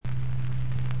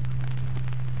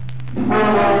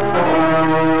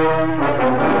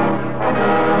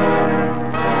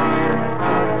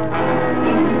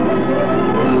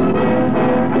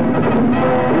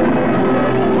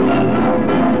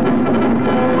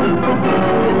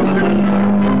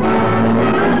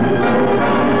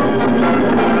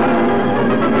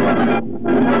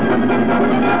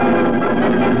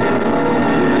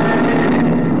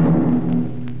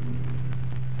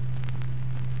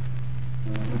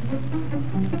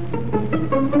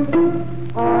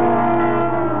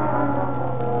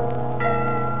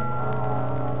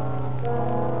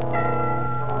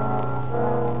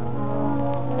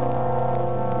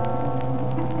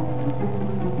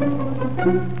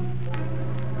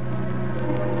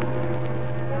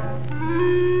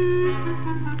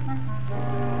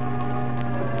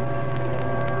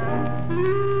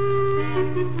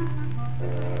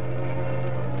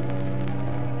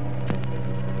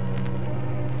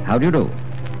How do you do?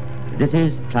 This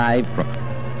is Clive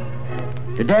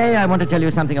Brooke. Today I want to tell you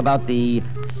something about the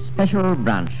Special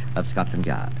Branch of Scotland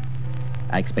Yard.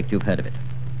 I expect you've heard of it.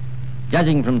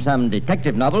 Judging from some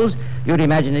detective novels, you'd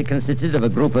imagine it consisted of a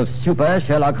group of super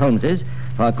Sherlock Holmeses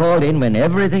who are called in when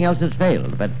everything else has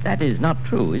failed. But that is not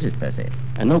true, is it, Percy?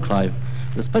 No, Clive.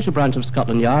 The Special Branch of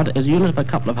Scotland Yard is a unit of a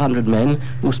couple of hundred men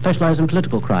who specialize in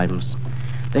political crimes.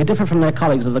 They differ from their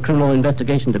colleagues of the Criminal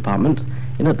Investigation Department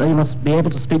in that they must be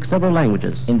able to speak several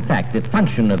languages. In fact, the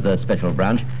function of the Special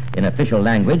Branch in official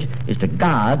language is to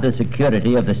guard the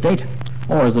security of the state.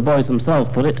 Or, as the boys themselves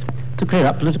put it, to clear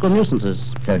up political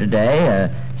nuisances. So today,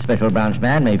 a Special Branch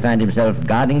man may find himself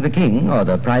guarding the King or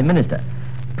the Prime Minister,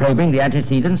 probing the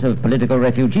antecedents of political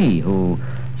refugee who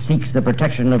seeks the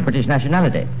protection of British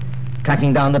nationality,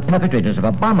 tracking down the perpetrators of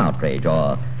a bomb outrage,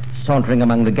 or sauntering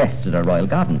among the guests at a royal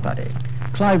garden party.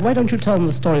 Clive, why don't you tell them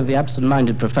the story of the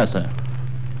absent-minded professor?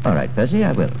 All right, Percy,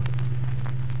 I will.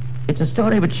 It's a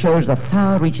story which shows the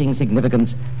far-reaching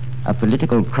significance of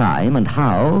political crime and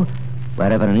how,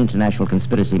 wherever an international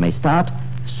conspiracy may start,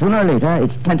 sooner or later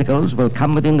its tentacles will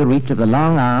come within the reach of the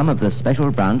long arm of the Special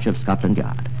Branch of Scotland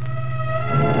Yard.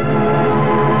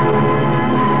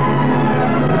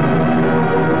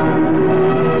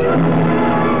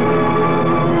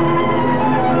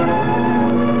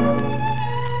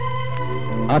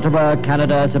 Ottawa,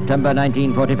 Canada, September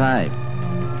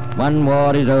 1945. One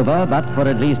war is over, but for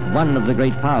at least one of the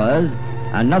great powers,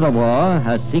 another war,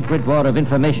 a secret war of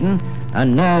information, a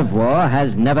nerve war,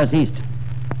 has never ceased.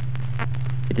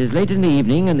 It is late in the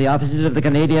evening, and the offices of the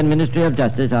Canadian Ministry of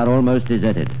Justice are almost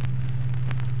deserted.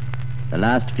 The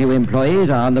last few employees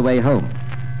are on the way home,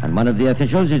 and one of the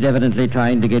officials is evidently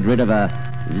trying to get rid of a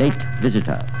late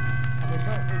visitor.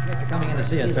 Coming in to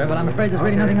see us, sir, but I'm afraid there's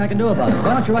really nothing I can do about it.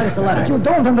 Why don't you write us a letter? But you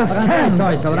don't understand. But I'm very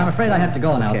sorry, sir, but I'm afraid I have to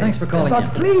go now. Okay. Thanks for calling But in.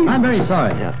 please. I'm very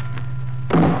sorry.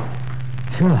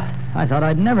 Phew, I thought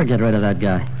I'd never get rid of that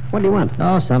guy. What do you want?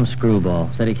 Oh, some screwball.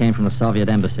 Said he came from the Soviet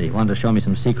embassy. Wanted to show me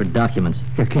some secret documents.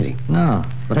 You're kidding. No,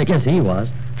 but I guess he was.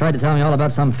 Tried to tell me all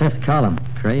about some fifth column.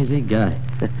 Crazy guy.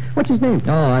 What's his name?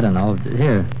 Oh, I don't know.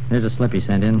 Here's a slip he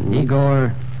sent in.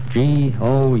 Igor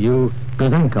G.O.U.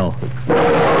 Guzinko.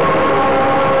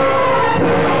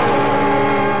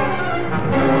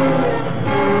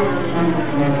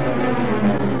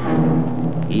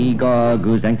 Igor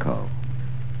Guzinko,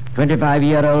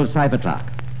 25-year-old cipher clerk,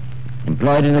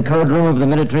 employed in the code room of the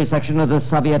military section of the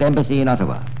Soviet embassy in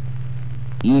Ottawa.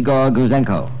 Igor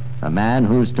Guzinko, a man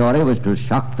whose story was to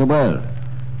shock the world,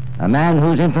 a man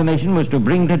whose information was to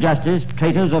bring to justice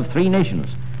traitors of three nations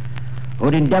who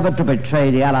had endeavored to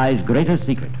betray the Allies' greatest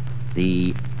secret,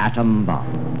 the atom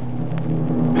bomb.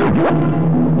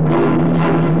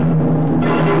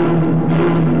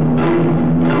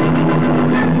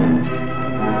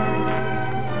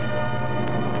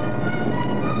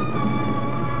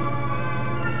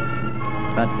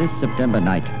 But this September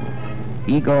night,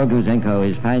 Igor Guzinko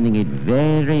is finding it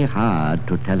very hard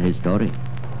to tell his story.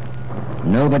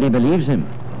 Nobody believes him.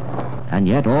 And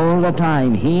yet all the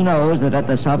time he knows that at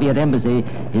the Soviet embassy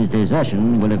his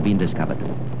desertion will have been discovered.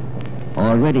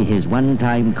 Already his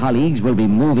one-time colleagues will be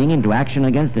moving into action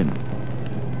against him.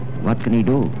 What can he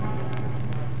do?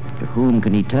 To whom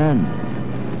can he turn?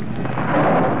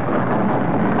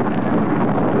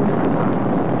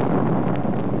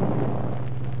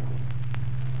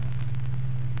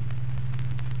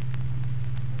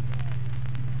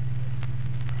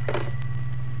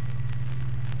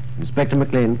 Inspector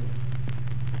McLean.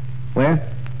 Where?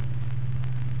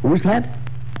 Whose lad?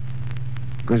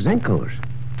 Guzinko's.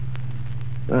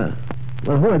 Well,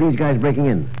 who are these guys breaking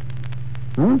in?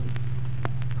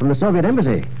 From the Soviet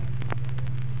embassy.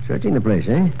 Searching the place,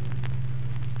 eh?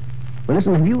 Well,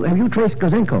 listen, have you traced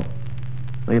Guzinko?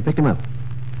 Oh, you picked him up?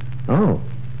 Oh,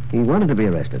 he wanted to be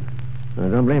arrested. I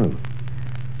don't blame him.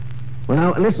 Well,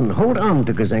 now, listen, hold on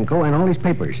to Guzinko and all his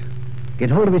papers. Get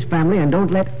hold of his family and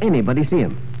don't let anybody see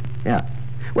him. Yeah.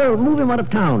 Well, move him out of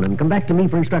town and come back to me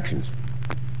for instructions.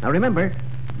 Now, remember,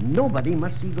 nobody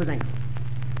must see Guzinko.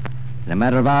 In a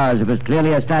matter of hours, it was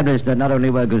clearly established that not only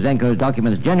were Guzinko's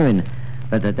documents genuine,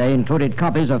 but that they included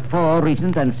copies of 4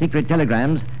 recent and secret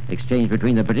telegrams exchanged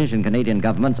between the British and Canadian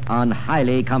governments on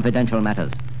highly confidential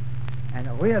matters.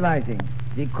 And realizing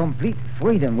the complete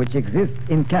freedom which exists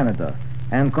in Canada,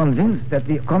 and convinced that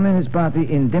the Communist Party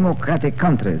in democratic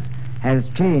countries has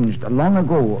changed long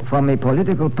ago from a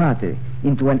political party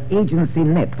into an agency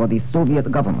net for the Soviet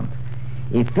government,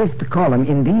 a 5th column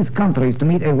in these countries to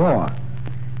meet a war,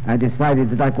 I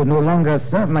decided that I could no longer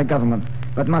serve my government,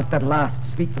 but must at last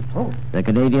speak the truth. The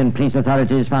Canadian police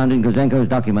authorities found in Guzinko's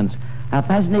documents a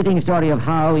fascinating story of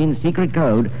how, in secret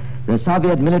code, the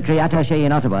Soviet military attaché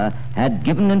in Ottawa had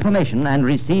given information and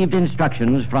received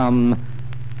instructions from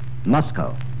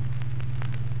Moscow.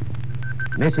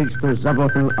 Message to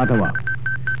Zabotin, Ottawa.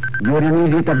 Your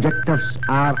immediate objectives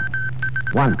are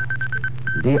 1.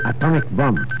 The atomic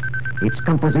bomb, its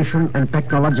composition and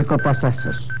technological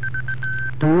processes.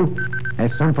 2. A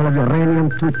sample of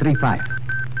uranium-235.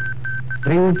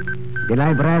 3. The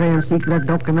library and secret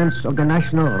documents of the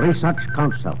National Research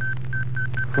Council.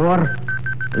 4.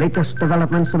 Latest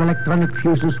developments of electronic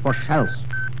fuses for shells,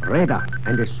 radar,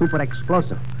 and a super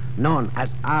explosive known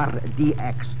as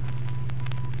RDX.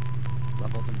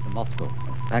 Zabotin to Moscow.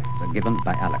 Facts are given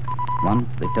by Alec. 1.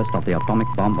 The test of the atomic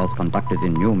bomb was conducted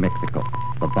in New Mexico.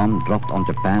 The bomb dropped on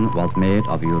Japan was made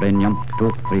of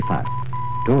uranium-235.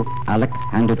 2. Alec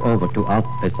handed over to us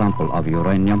a sample of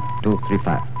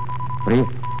uranium-235. 3.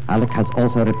 Alec has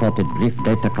also reported brief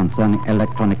data concerning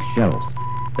electronic shells.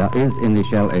 There is in the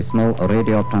shell a small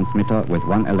radio transmitter with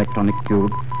 1 electronic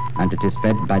tube, and it is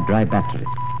fed by dry batteries.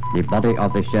 The body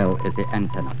of the shell is the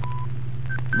antenna.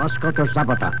 Moscow to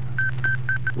Sabota.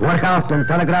 Work out and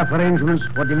telegraph arrangements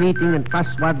for the meeting and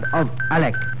password of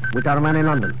Alec with our man in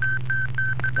London.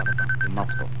 Sabota to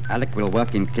Moscow. Alec will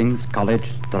work in King's College,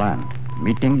 Strand.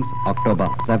 Meetings October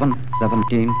 7,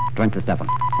 17, 27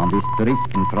 on the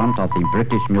street in front of the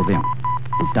British Museum.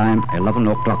 The time 11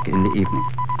 o'clock in the evening.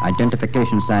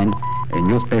 Identification sign, a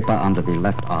newspaper under the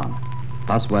left arm.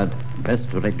 Password,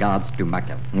 best regards to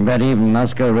Moscow. But even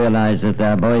Moscow realized that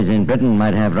their boys in Britain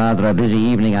might have rather a busy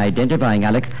evening identifying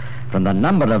Alec from the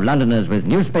number of Londoners with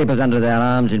newspapers under their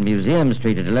arms in Museum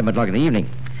Street at 11 o'clock in the evening.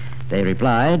 They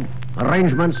replied,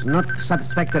 Arrangements not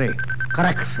satisfactory.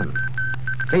 Correction.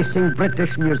 Facing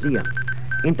British Museum.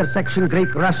 Intersection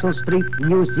Great Russell Street,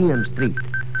 Museum Street.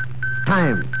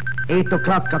 Time, 8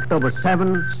 o'clock, October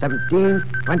 7,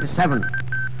 17th, 27.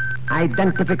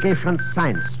 Identification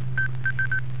signs.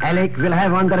 Alec will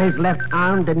have under his left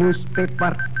arm the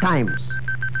newspaper Times.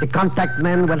 The contact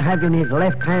man will have in his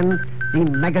left hand the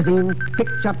magazine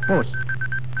Picture Post.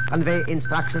 Convey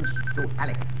instructions to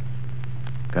Alec.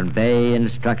 Convey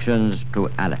instructions to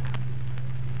Alec.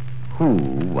 Who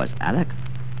was Alec?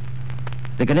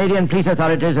 The Canadian police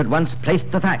authorities at once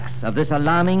placed the facts of this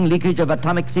alarming leakage of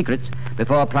atomic secrets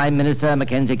before Prime Minister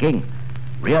Mackenzie King.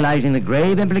 Realizing the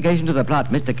grave implications of the plot,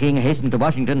 Mr. King hastened to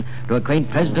Washington to acquaint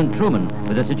President Truman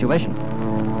with the situation.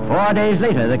 4 days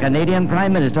later, the Canadian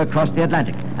Prime Minister crossed the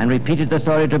Atlantic and repeated the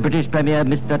story to British Premier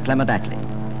Mr. Clement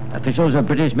Attlee. Officials of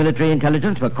British military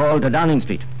intelligence were called to Downing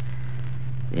Street.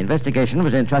 The investigation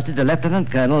was entrusted to Lieutenant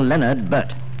Colonel Leonard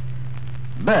Burt.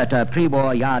 Burt, a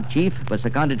pre-war yard chief, was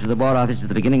seconded to the War Office at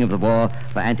the beginning of the war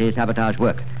for anti-sabotage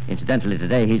work. Incidentally,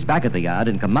 today he's back at the yard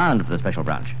in command of the special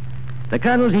branch. The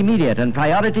colonel's immediate and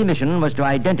priority mission was to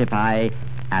identify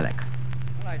Alec.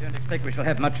 Well, I don't expect we shall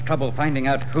have much trouble finding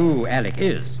out who Alec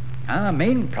is. Our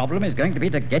main problem is going to be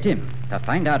to get him, to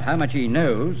find out how much he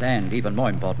knows, and, even more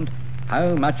important,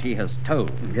 how much he has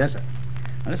told. Yes, sir.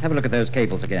 Now, let's have a look at those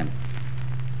cables again.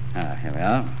 Here we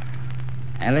are.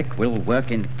 Alec will work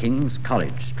in King's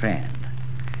College, Strand.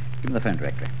 Give me the phone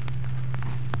directory.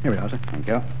 Here we are, sir. Thank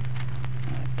you.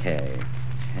 Okay.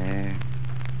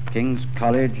 King's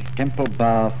College, Temple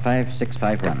Bar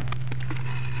 5651.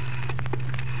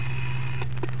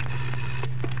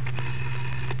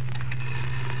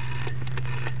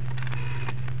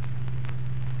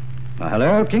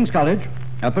 Hello, King's College.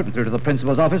 Put me through to the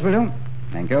principal's office, will you?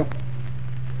 Thank you.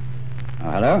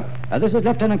 Hello. This is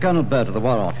Lieutenant Colonel Burt of the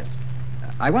War Office.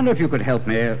 I wonder if you could help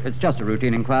me. It's just a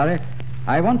routine inquiry.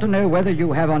 I want to know whether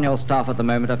you have on your staff at the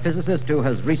moment a physicist who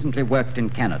has recently worked in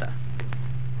Canada.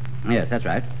 Yes, that's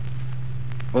right.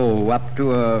 Oh, up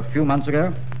to a few months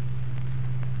ago?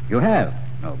 You have?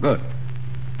 Oh, good.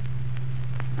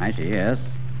 I see, yes.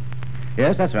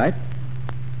 Yes, that's right.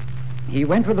 He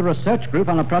went with a research group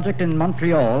on a project in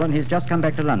Montreal, and he's just come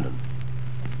back to London.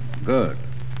 Good.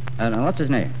 Now, what's his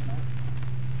name?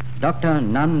 Dr.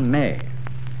 Nun May.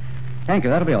 Thank you,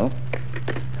 that'll be all.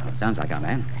 Oh, sounds like our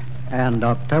man. And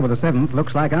October the 7th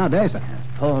looks like our day, sir.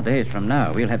 4 days from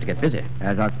now, we'll have to get busy.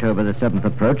 As October the 7th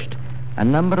approached, a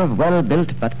number of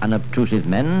well-built but unobtrusive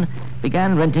men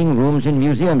began renting rooms in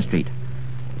Museum Street.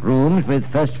 Rooms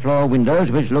with first-floor windows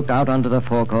which looked out onto the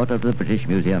forecourt of the British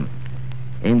Museum.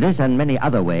 In this and many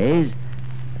other ways,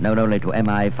 known only to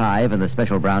MI5 and the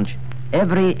Special Branch,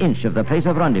 every inch of the place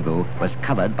of rendezvous was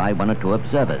covered by one or two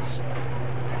observers.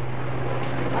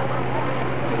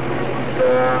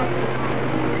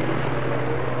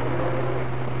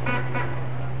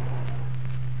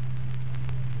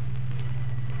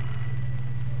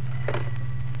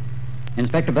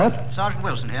 Inspector Burt? Sergeant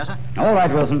Wilson here, sir. All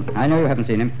right, Wilson. I know you haven't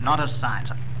seen him. Not a sign,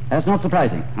 sir. That's not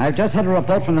surprising. I've just had a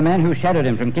report from the man who shadowed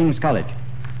him from King's College.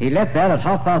 He left there at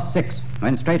 6:30,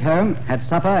 went straight home, had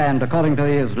supper, and according to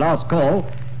his last call,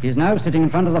 he's now sitting in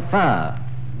front of the fire,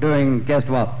 doing guess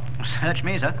what? Search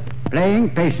me, sir. Playing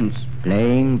patience.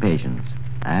 Playing patience.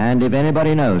 And if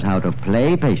anybody knows how to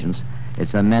play patience,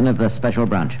 it's the men of the Special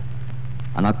Branch.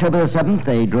 On October the 7th,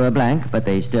 they drew a blank, but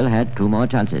they still had 2 more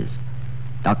chances.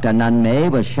 Dr. Nun May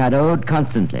was shadowed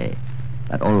constantly,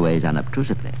 but always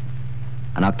unobtrusively.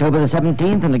 On October the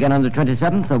 17th and again on the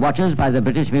 27th, the watchers by the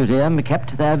British Museum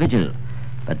kept their vigil.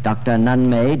 But Dr. Nun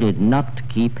May did not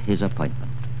keep his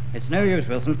appointment. It's no use,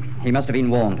 Wilson. He must have been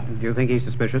warned. Do you think he's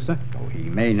suspicious, sir? Oh, he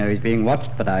may know he's being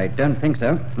watched, but I don't think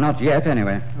so. Not yet,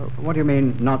 anyway. What do you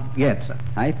mean, not yet, sir?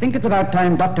 I think it's about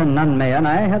time Dr. Nun May and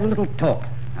I had a little talk.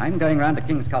 I'm going round to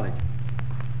King's College.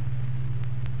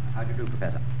 How do you do,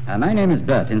 Professor? My name is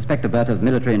Burt, Inspector Burt of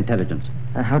Military Intelligence.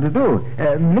 How do you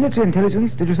do? Military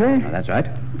intelligence, did you say? Oh, that's right.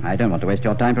 I don't want to waste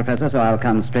your time, Professor, so I'll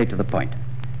come straight to the point.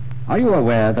 Are you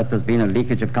aware that there's been a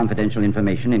leakage of confidential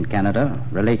information in Canada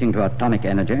relating to atomic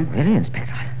energy? Really,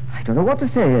 Inspector? I don't know what to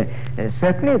say.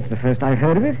 Certainly, it's the first I've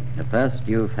heard of it. The first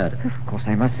you've heard of it? Of course,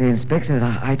 I must say, Inspector,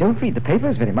 that I don't read the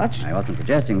papers very much. I wasn't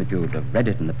suggesting that you'd have read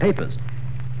it in the papers.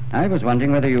 I was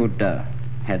wondering whether you'd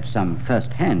had some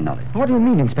first-hand knowledge. What do you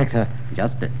mean, Inspector?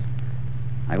 Just this.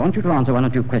 I want you to answer 1 or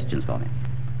 2 questions for me.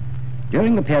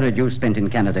 During the period you spent in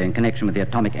Canada in connection with the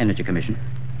Atomic Energy Commission,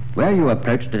 were you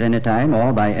approached at any time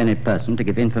or by any person to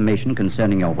give information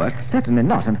concerning your work? Certainly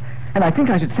not, and I think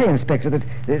I should say, Inspector, that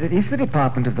if the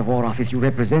Department of the War Office you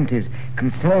represent is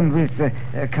concerned with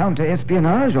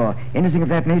counter-espionage or anything of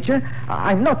that nature,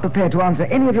 I'm not prepared to answer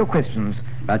any of your questions.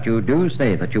 But you do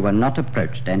say that you were not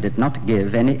approached and did not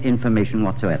give any information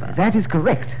whatsoever. That is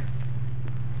correct.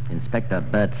 Inspector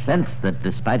Burt sensed that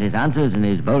despite his answers and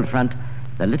his bold front,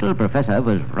 the little professor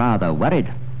was rather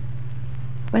worried.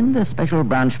 When the Special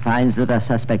Branch finds that a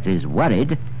suspect is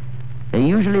worried, they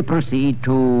usually proceed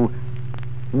to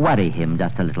worry him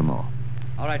just a little more.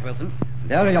 All right, Wilson.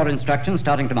 There are your instructions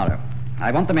starting tomorrow.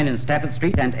 I want the men in Stafford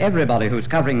Street and everybody who's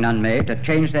covering Nun May to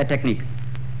change their technique.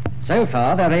 So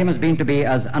far, their aim has been to be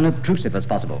as unobtrusive as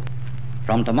possible.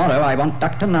 From tomorrow, I want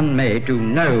Dr. Nun May to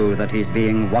know that he's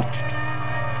being watched.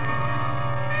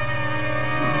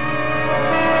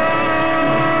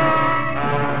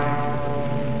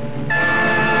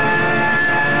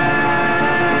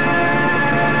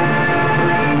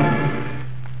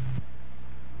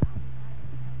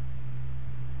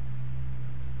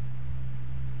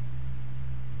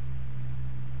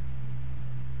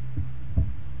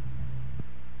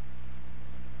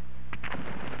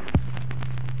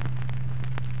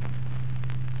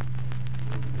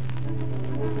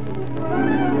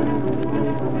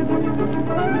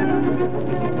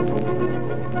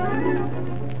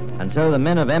 And so the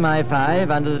men of MI5,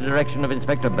 under the direction of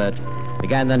Inspector Burt,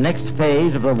 began the next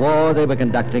phase of the war they were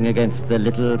conducting against the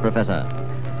little professor.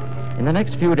 In the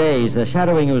next few days, the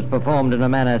shadowing was performed in a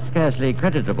manner scarcely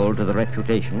creditable to the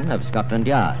reputation of Scotland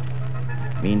Yard.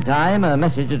 Meantime, a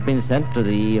message had been sent to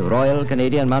the Royal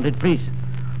Canadian Mounted Police,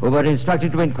 who were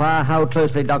instructed to inquire how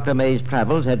closely Dr. May's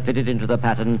travels had fitted into the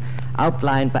pattern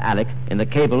outlined for Alec in the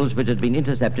cables which had been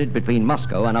intercepted between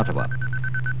Moscow and Ottawa.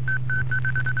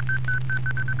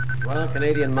 Royal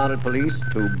Canadian Mounted Police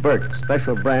to Burt,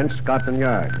 Special Branch, Scotland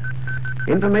Yard.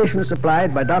 Information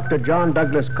supplied by Dr. John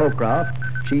Douglas Cockcroft,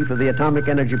 Chief of the Atomic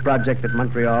Energy Project at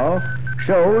Montreal,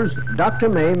 shows Dr.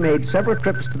 May made several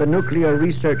trips to the nuclear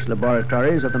research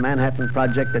laboratories of the Manhattan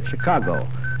Project at Chicago,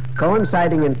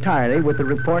 coinciding entirely with the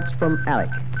reports from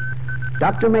Alec.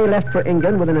 Dr. May left for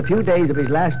England within a few days of his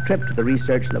last trip to the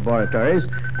research laboratories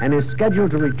and is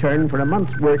scheduled to return for a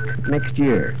month's work next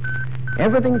year.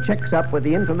 Everything checks up with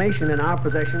the information in our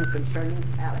possession concerning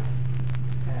Alec.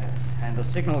 Yes, And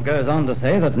the signal goes on to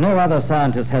say that no other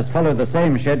scientist has followed the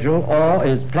same schedule or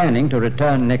is planning to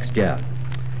return next year.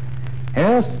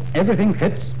 Yes, everything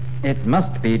fits. It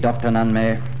must be Dr.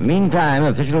 Nunmay. Meantime,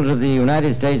 officials of the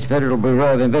United States Federal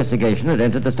Bureau of Investigation had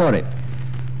entered the story.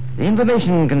 The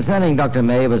information concerning Dr.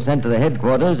 May was sent to the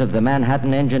headquarters of the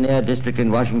Manhattan Engineer District in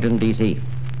Washington, D.C.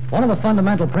 One of the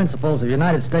fundamental principles of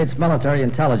United States military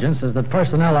intelligence is that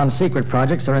personnel on secret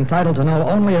projects are entitled to know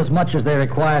only as much as they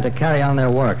require to carry on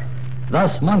their work.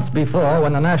 Thus, months before,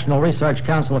 when the National Research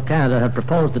Council of Canada had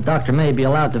proposed that Dr. May be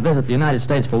allowed to visit the United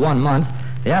States for 1 month,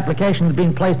 the application had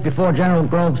been placed before General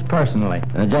Groves personally.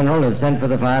 The general had sent for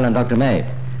the file on Dr. May.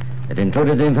 It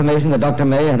included the information that Dr.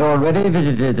 May had already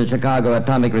visited the Chicago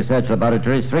Atomic Research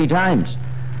Laboratories 3 times,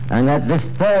 and that this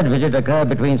third visit occurred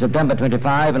between September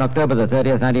 25 and October the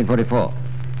 30th, 1944.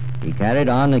 He carried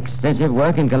on extensive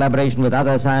work in collaboration with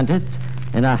other scientists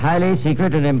in a highly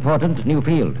secret and important new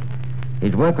field.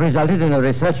 His work resulted in a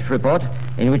research report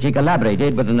in which he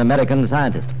collaborated with an American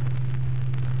scientist.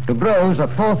 To Groves, a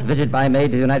 4th visit by May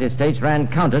to the United States ran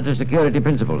counter to security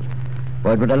principles,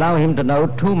 for it would allow him to know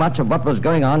too much of what was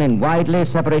going on in widely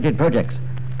separated projects.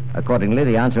 Accordingly,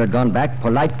 the answer had gone back,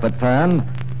 polite but firm,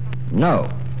 no.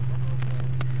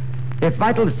 If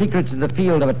vital secrets in the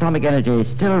field of atomic energy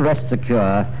still rest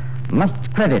secure,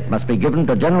 credit must be given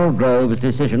to General Groves'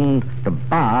 decision to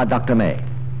bar Dr. May.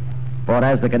 For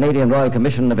as the Canadian Royal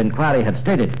Commission of Inquiry had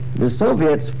stated, the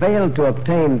Soviets failed to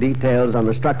obtain details on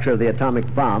the structure of the atomic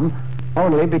bomb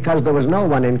only because there was no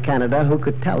one in Canada who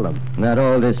could tell them. that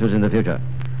all this was in the future.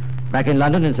 Back in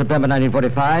London in September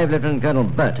 1945, Lieutenant Colonel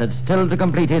Burt had still to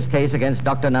complete his case against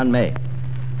Dr. Nunmay.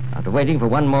 After waiting for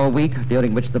 1 more week,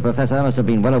 during which the professor must have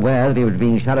been well aware that he was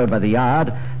being shadowed by the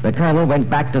Yard, the colonel went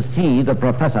back to see the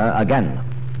professor again.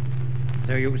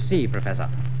 So you see, Professor,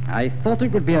 I thought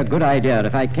it would be a good idea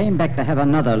if I came back to have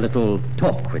another little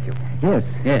talk with you. Yes.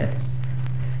 Yes.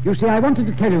 You see, I wanted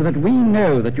to tell you that we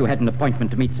know that you had an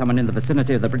appointment to meet someone in the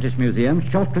vicinity of the British Museum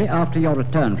shortly after your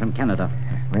return from Canada.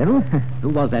 Well? Who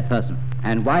was that person?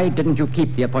 And why didn't you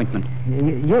keep the appointment?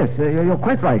 Yes, you're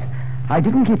quite right. I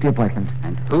didn't keep the appointment.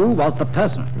 And who was the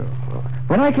person?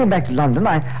 When I came back to London,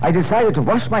 I decided to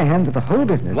wash my hands of the whole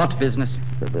business. What business?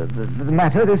 The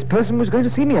matter this person was going to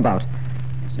see me about.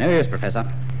 It's no use,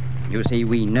 Professor. You see,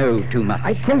 we know too much.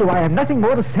 I tell you, I have nothing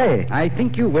more to say. I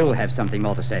think you will have something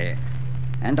more to say.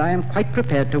 And I am quite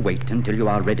prepared to wait until you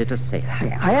are ready to say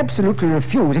it. I absolutely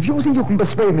refuse. If you think you can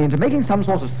persuade me into making some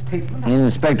sort of statement...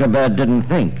 Inspector Burt didn't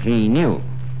think. He knew.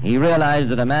 He realized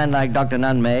that a man like Dr.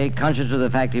 Nunmay, conscious of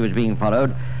the fact he was being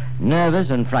followed,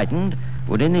 nervous and frightened,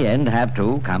 would in the end have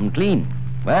to come clean.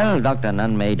 Well, Dr.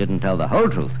 Nunmay didn't tell the whole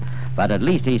truth, but at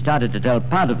least he started to tell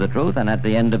part of the truth, and at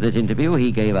the end of this interview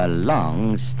he gave a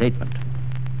long statement.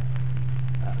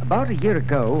 About a year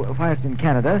ago, whilst in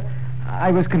Canada, I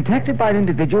was contacted by an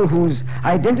individual whose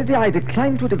identity I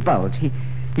declined to divulge.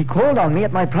 He called on me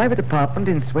at my private apartment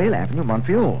in Swale Avenue,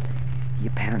 Montreal. He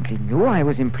apparently knew I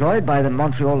was employed by the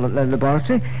Montreal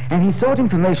laboratory, and he sought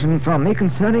information from me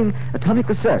concerning atomic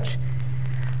research.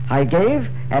 I gave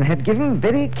and had given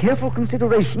very careful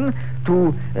consideration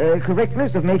to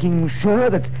correctness of making sure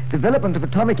that development of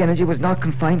atomic energy was not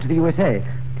confined to the USA.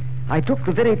 I took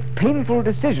the very painful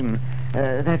decision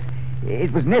that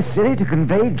it was necessary to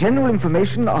convey general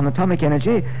information on atomic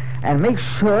energy and make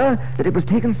sure that it was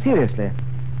taken seriously.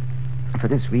 For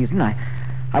this reason,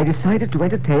 I decided to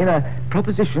entertain a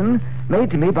proposition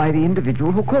made to me by the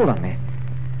individual who called on me.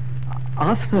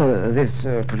 After this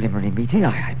preliminary meeting,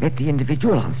 I met the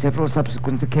individual on several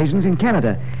subsequent occasions in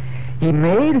Canada. He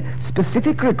made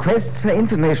specific requests for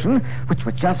information which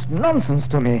were just nonsense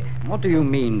to me. What do you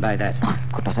mean by that? I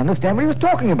could not understand what he was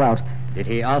talking about. Did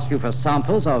he ask you for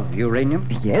samples of uranium?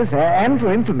 Yes, and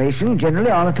for information generally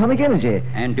on atomic energy.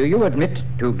 And do you admit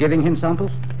to giving him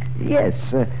samples?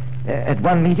 Yes. At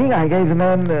one meeting, I gave the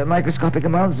man microscopic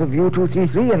amounts of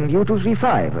U-233 and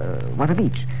U-235, one of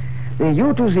each. The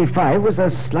U-235 was a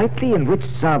slightly enriched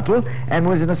sample and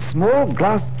was in a small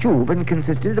glass tube and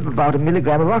consisted of about 1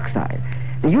 milligram of oxide.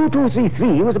 The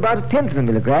U-233 was about 1/10 of a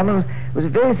milligram and was a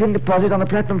very thin deposit on a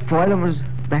platinum foil and was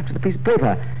wrapped in a piece of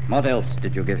paper. What else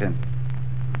did you give him?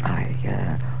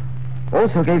 I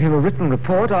also gave him a written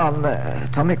report on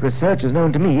atomic research as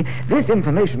known to me. This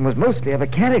information was mostly of a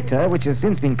character which has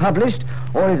since been published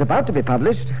or is about to be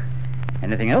published.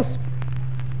 Anything else?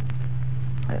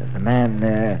 The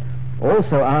man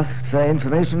also asked for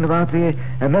information about the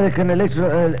American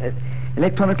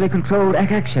electronically controlled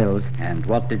ack shells. And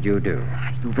what did you do?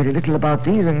 I knew very little about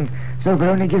these and so could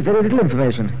only give very little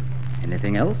information.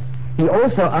 Anything else? He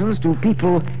also asked to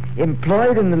people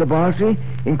employed in the laboratory,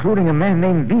 including a man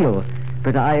named Veal,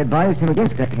 but I advised him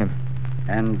against attacking him.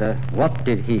 And what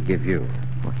did he give you?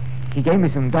 He gave me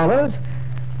some dollars.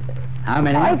 How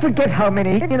many? I forget how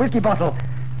many. He gave me a whiskey bottle.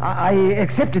 I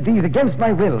accepted these against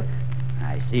my will.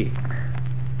 I see.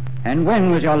 And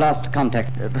when was your last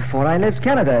contact? Before I left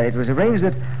Canada, it was arranged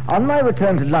that on my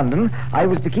return to London, I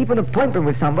was to keep an appointment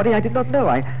with somebody I did not know.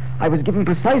 I was given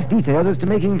precise details as to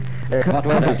making... What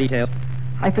were those details?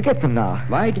 I forget them now.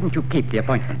 Why didn't you keep the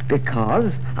appointment?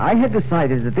 Because I had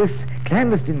decided that this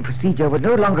clandestine procedure was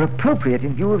no longer appropriate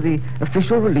in view of the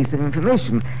official release of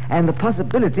information and the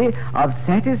possibility of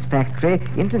satisfactory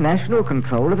international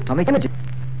control of atomic energy.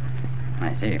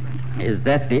 I see. Is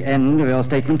that the end of your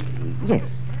statement? Yes.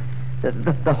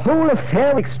 The whole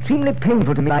affair was extremely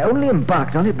painful to me. I only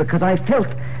embarked on it because I felt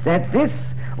that this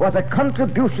was a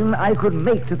contribution I could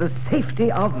make to the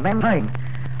safety of mankind.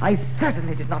 I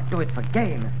certainly did not do it for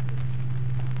gain.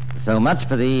 So much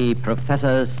for the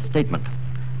professor's statement.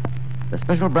 The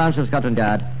special branch of Scotland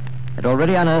Yard had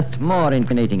already unearthed more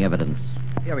incriminating evidence.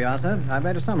 Here we are, sir. I've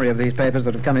made a summary of these papers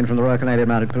that have come in from the Royal Canadian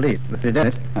Mounted Police. Did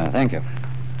it? Thank you.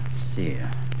 Let's see.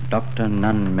 Dr.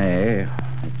 Nunn May,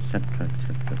 etc.,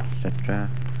 etc., etc.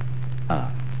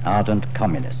 Ardent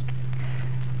communist.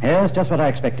 Yes, just what I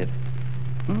expected.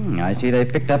 I see they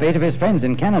picked up 8 of his friends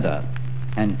in Canada.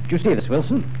 And do you see this,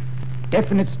 Wilson?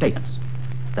 Definite statements.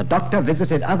 The doctor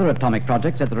visited other atomic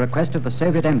projects at the request of the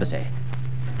Soviet embassy.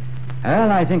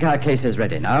 Well, I think our case is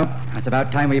ready now. It's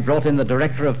about time we brought in the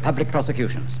Director of Public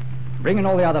Prosecutions. Bring in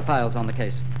all the other files on the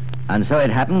case. And so it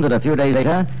happened that a few days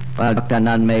later, while Dr.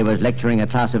 Nunn May was lecturing a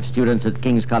class of students at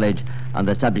King's College on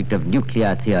the subject of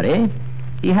nuclear theory,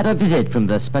 he had a visit from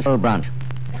the special branch.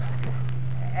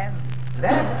 And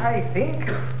that, I think,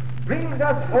 brings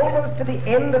us almost to the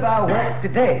end of our work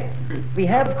today. We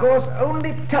have, of course,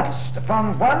 only touched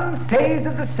upon one phase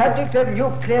of the subject of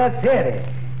nuclear theory.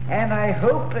 And I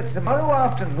hope that tomorrow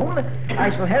afternoon I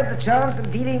shall have the chance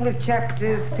of dealing with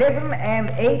chapters 7 and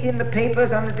 8 in the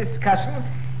papers under discussion,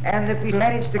 and that we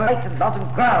manage to write a lot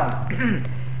of ground.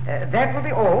 That will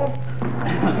be all.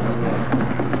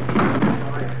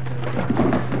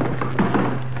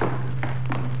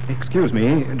 Excuse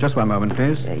me, just one moment,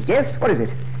 please. Yes, what is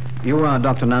it? You are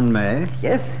Dr. Nunn May.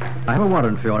 Yes? I have a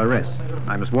warrant for your arrest.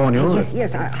 I must warn you that...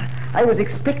 Yes, I was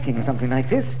expecting something like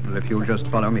this. Well, if you'll just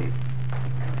follow me.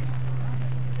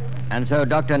 And so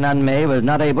Dr. Nunn May was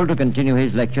not able to continue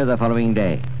his lecture the following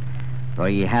day, for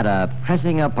he had a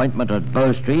pressing appointment at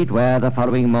Bow Street, where the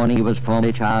following morning he was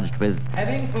formally charged with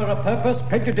having for a purpose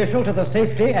prejudicial to the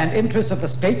safety and interests of the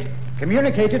state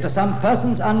communicated to some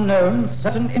persons unknown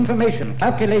certain information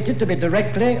calculated to be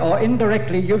directly or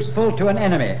indirectly useful to an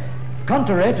enemy,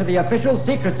 contrary to the Official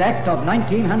Secrets Act of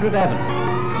 1911.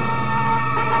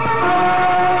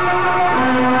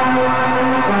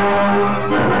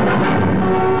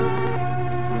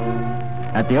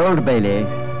 At the Old Bailey,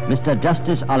 Mr.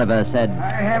 Justice Oliver said,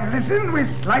 I have listened with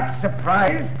slight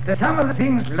surprise to some of the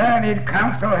things learned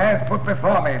counsel has put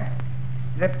before me.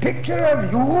 The picture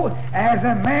of you as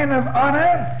a man of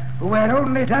honor who had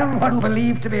only done what you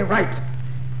believed to be right.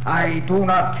 I do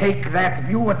not take that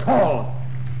view at all.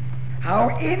 How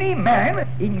any man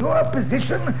in your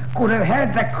position could have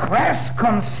had the crass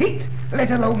conceit,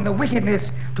 let alone the wickedness,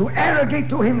 to arrogate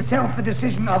to himself the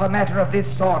decision of a matter of this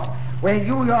sort, where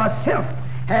you yourself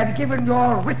had given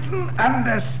your written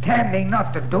understanding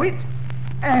not to do it,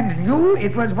 and knew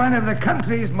it was one of the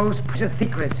country's most precious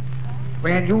secrets,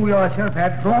 when you yourself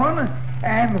had drawn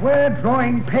and were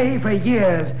drawing pay for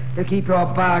years to keep your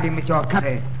bargain with your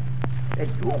country. That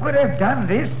you could have done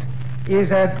this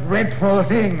is a dreadful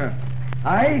thing.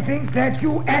 I think that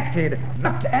you acted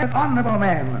not as an honorable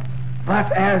man,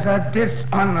 but as a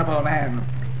dishonorable man.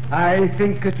 I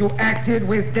think that you acted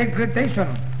with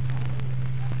degradation.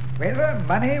 Whether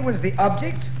money was the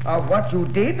object of what you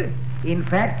did, in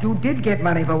fact, you did get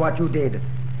money for what you did.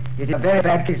 It is a very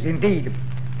bad case indeed.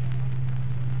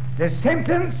 The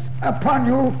sentence upon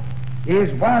you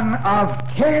is one of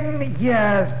 10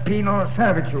 years penal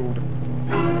servitude.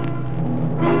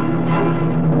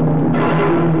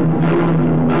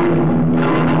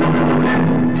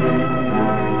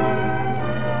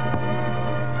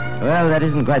 Well, that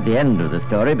isn't quite the end of the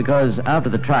story, because after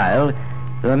the trial,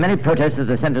 there were many protests that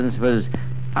the sentence was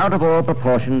out of all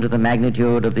proportion to the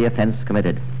magnitude of the offense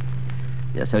committed.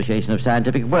 The Association of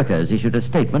Scientific Workers issued a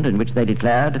statement in which they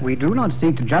declared, We do not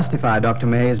seek to justify Dr.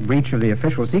 May's breach of the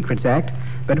Official Secrets Act,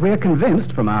 but we are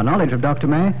convinced from our knowledge of Dr.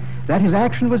 May that his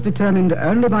action was determined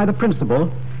only by the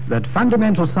principle that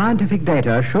fundamental scientific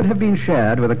data should have been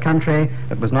shared with a country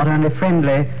that was not only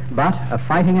friendly, but a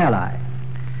fighting ally.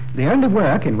 The only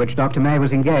work in which Dr. May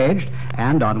was engaged,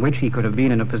 and on which he could have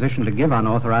been in a position to give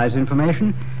unauthorized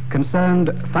information, concerned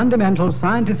fundamental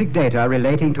scientific data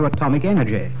relating to atomic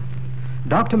energy.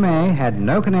 Dr. May had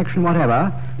no connection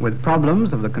whatever with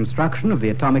problems of the construction of the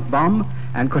atomic bomb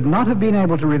and could not have been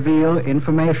able to reveal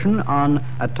information on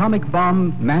atomic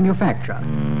bomb manufacture.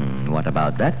 What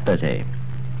about that, Percy?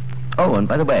 Oh, and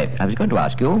by the way, I was going to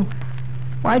ask you,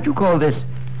 why do you call this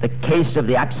the case of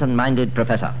the absent-minded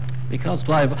professor? Because,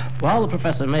 Clive, while the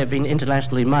professor may have been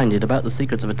internationally minded about the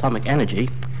secrets of atomic energy,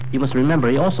 you must remember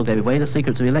he also gave away the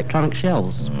secrets of electronic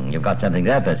shells. You've got something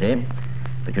there, Percy.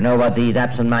 But you know what these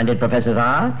absent-minded professors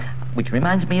are? Which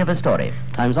reminds me of a story.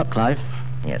 Time's up, Clive.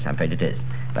 Yes, I'm afraid it is.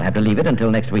 But I have to leave it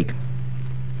until next week.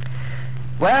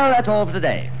 Well, that's all for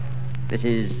today. This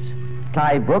is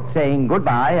Clive Brooke saying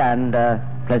goodbye and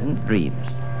pleasant dreams.